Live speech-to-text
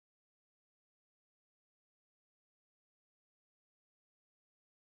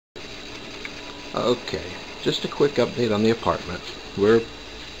Okay, just a quick update on the apartment. We're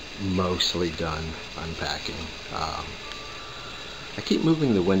mostly done unpacking. I keep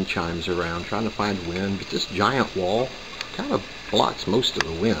moving the wind chimes around, trying to find wind, but this giant wall kind of blocks most of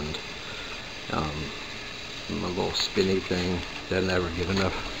the wind. My little spinny thing doesn't ever get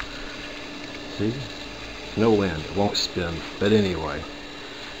enough. See? No wind, it won't spin. But anyway,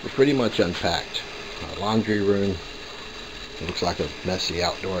 we're pretty much unpacked. Laundry room. It looks like a messy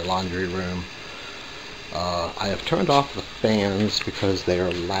outdoor laundry room. I have turned off the fans because they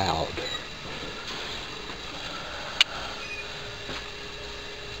are loud.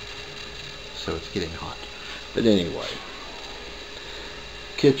 So it's getting hot. But anyway,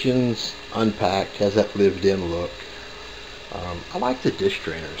 kitchen's unpacked, has that lived-in look. I like the dish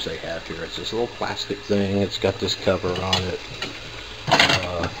drainers they have here. It's this little plastic thing. It's got this cover on it.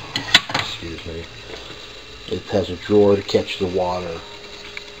 Excuse me. It has a drawer to catch the water.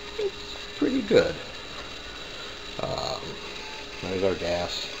 It's pretty good. There's our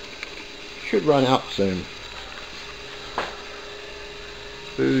gas. Should run out soon.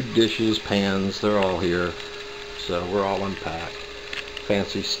 Food, dishes, pans, they're all here. So we're all unpacked.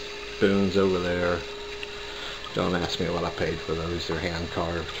 Fancy spoons over there. Don't ask me what I paid for those. They're hand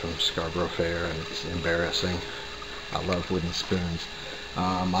carved from Scarborough Fair, and it's embarrassing. I love wooden spoons.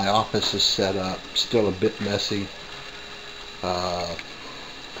 My office is set up, still a bit messy.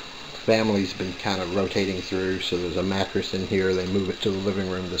 Family's been kind of rotating through, so there's a mattress in here. They move it to the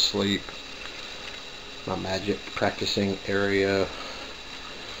living room to sleep. My magic practicing area.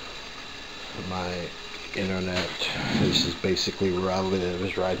 My internet. This is basically where I live,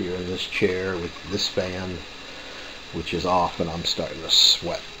 is right here in this chair with this fan, which is off, and I'm starting to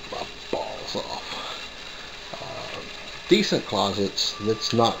sweat my balls off. Decent closets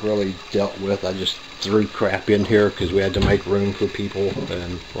that's not really dealt with. I just threw crap in here because we had to make room for people,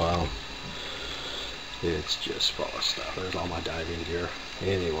 and wow, it's just full of stuff. There's all my diving gear.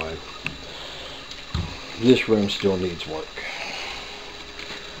 Anyway, this room still needs work.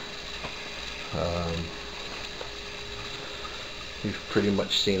 You've pretty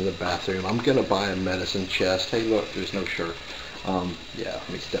much seen the bathroom. I'm gonna buy a medicine chest. Hey, look, there's no shirt. Yeah, let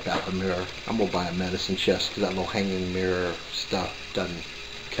me step out the mirror. I'm gonna buy a medicine chest because that little hanging mirror stuff doesn't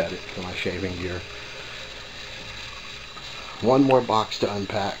cut it for my shaving gear. One more box to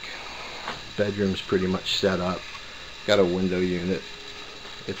unpack. Bedroom's pretty much set up. Got a window unit.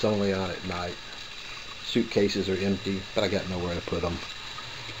 It's only on at night. Suitcases are empty, but I got nowhere to put them.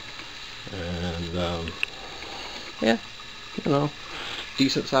 And yeah, you know,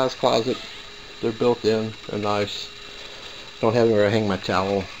 decent sized closet. They're built in. They're nice. Don't have anywhere to hang my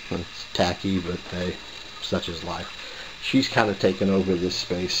towel. It's tacky, but hey, such is life. She's kind of taken over this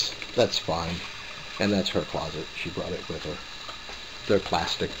space. That's fine. And that's her closet. She brought it with her. They're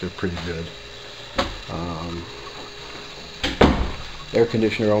plastic. They're pretty good. Air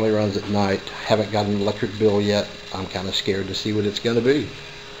conditioner only runs at night. Haven't got an electric bill yet. I'm kind of scared to see what it's going to be.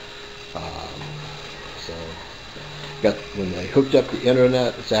 When they hooked up the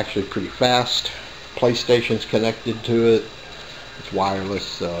internet, it's actually pretty fast. PlayStation's connected to it. It's wireless,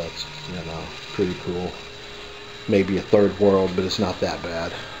 so it's, you know, pretty cool. Maybe a third world, but it's not that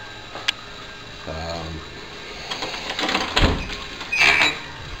bad.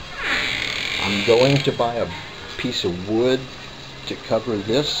 I'm going to buy a piece of wood to cover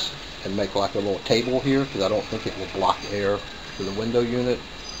this and make like a little table here, because I don't think it will block air for the window unit.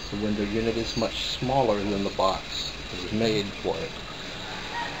 The window unit is much smaller than the box it was made for it.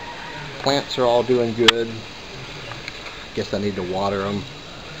 Plants are all doing good. Guess I need to water them.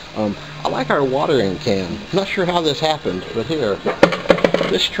 I like our watering can. Not sure how this happened, but here,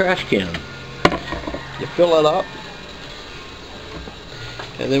 this trash can. You fill it up,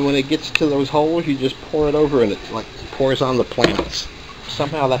 and then when it gets to those holes, you just pour it over, and it like pours on the plants.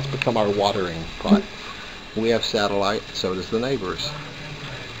 Somehow that's become our watering pot. We have satellite, so does the neighbors.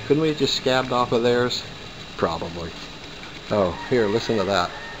 Couldn't we have just scabbed off of theirs? Probably. Oh, here, listen to that.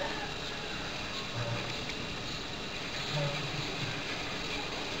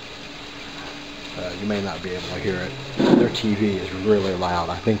 You may not be able to hear it. Their TV is really loud.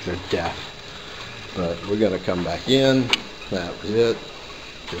 I think they're deaf. But we're going to come back in. That was it.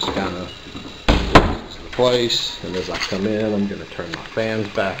 Just kind of to the place. And as I come in, I'm going to turn my fans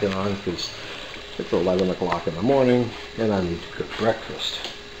back on because it's 11 o'clock in the morning and I need to cook breakfast.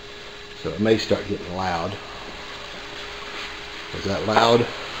 So it may start getting loud. Is that loud?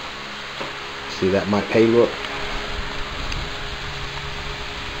 See that my pay look?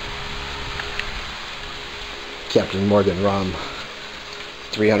 Captain Morgan rum.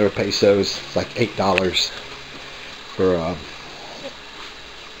 300 pesos. It's like $8 for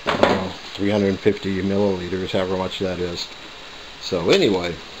 350 milliliters, however much that is. So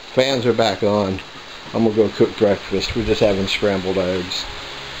anyway, fans are back on. I'm gonna go cook breakfast. We're just having scrambled eggs,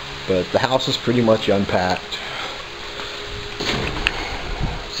 but the house is pretty much unpacked.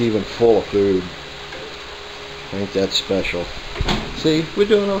 It's even full of food. Ain't that special? See, we're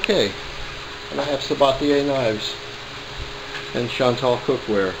doing okay. And I have Sabatier knives and Chantal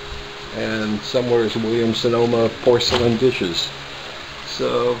cookware, and somewhere is Williams-Sonoma porcelain dishes.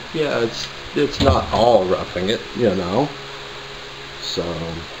 So yeah, it's not all roughing it, you know. So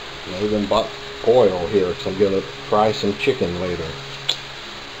I even bought oil here, so I'm gonna fry some chicken later.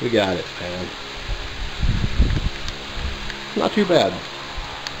 We got it, man. Not too bad.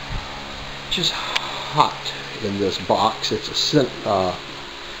 Just hot in this box. It's a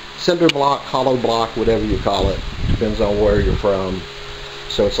cinder block, hollow block, whatever you call it. Depends on where you're from.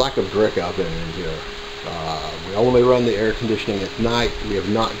 So it's like a brick oven in here. We only run the air conditioning at night. We have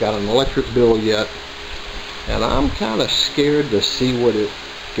not got an electric bill yet. And I'm kind of scared to see what it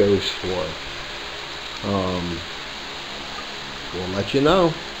goes for. We'll let you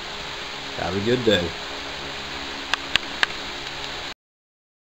know. Have a good day.